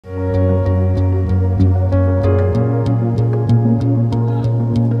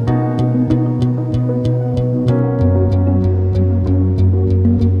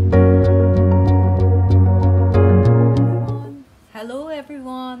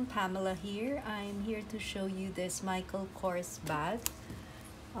everyone, Pamela here. I'm here to show you this Michael Kors bag.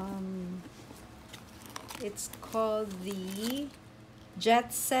 It's called the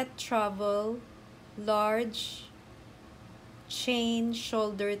Jetset Travel Large Chain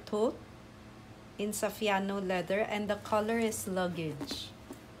Shoulder Tote in Saffiano leather, and the color is luggage.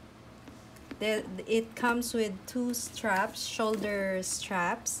 It comes with two straps, shoulder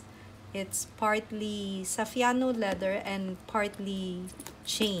straps. It's partly Saffiano leather and partly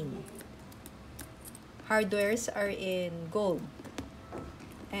chain. Hardwares are in gold.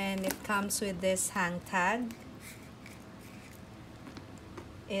 And it comes with this hang tag.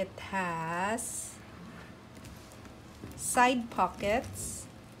 It has side pockets,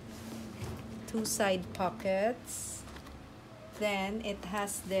 two side pockets. Then it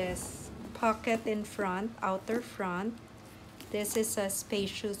has this pocket in front, outer front. This is a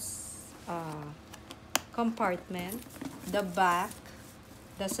spacious compartment. The back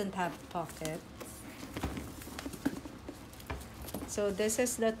doesn't have pocket. So this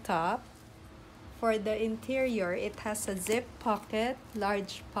is the top. For the interior, it has a zip pocket,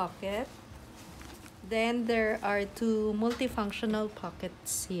 large pocket. Then there are two multifunctional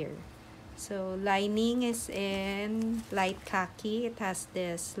pockets here. So lining is in light khaki. It has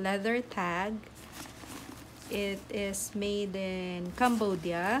this leather tag. It is made in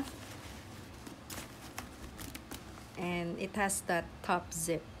Cambodia. And it has that top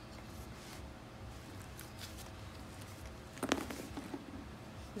zip.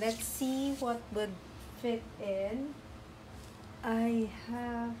 Let's see what would fit in. I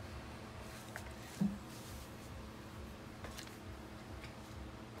have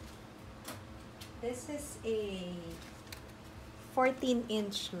this is a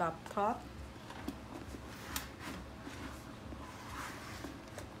 14-inch laptop.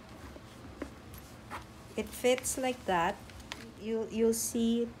 It fits like that. You'll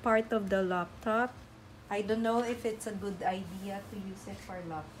see part of the laptop. I don't know if it's a good idea to use it for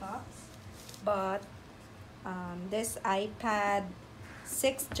laptops, but this iPad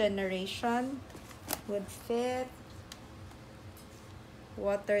 6th generation would fit.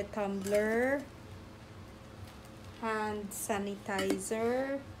 Water tumbler, hand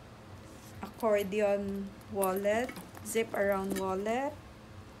sanitizer, accordion wallet, zip around wallet,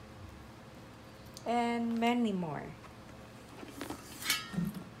 and many more.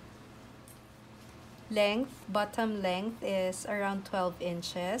 Length, bottom length is around 12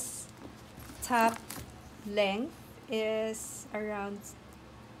 inches. Top length is around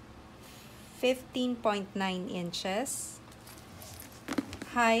 15.9 inches.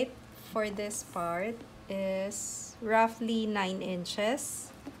 Height for this part is roughly 9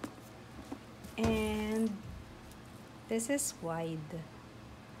 inches. And this is wide.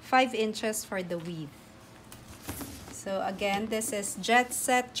 5 inches for the width. So again, this is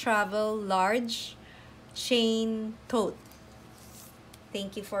Jetset Travel Large Chain Tote.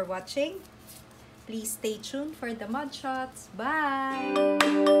 Thank you for watching. Please stay tuned for the mod shots.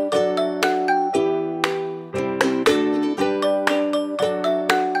 Bye!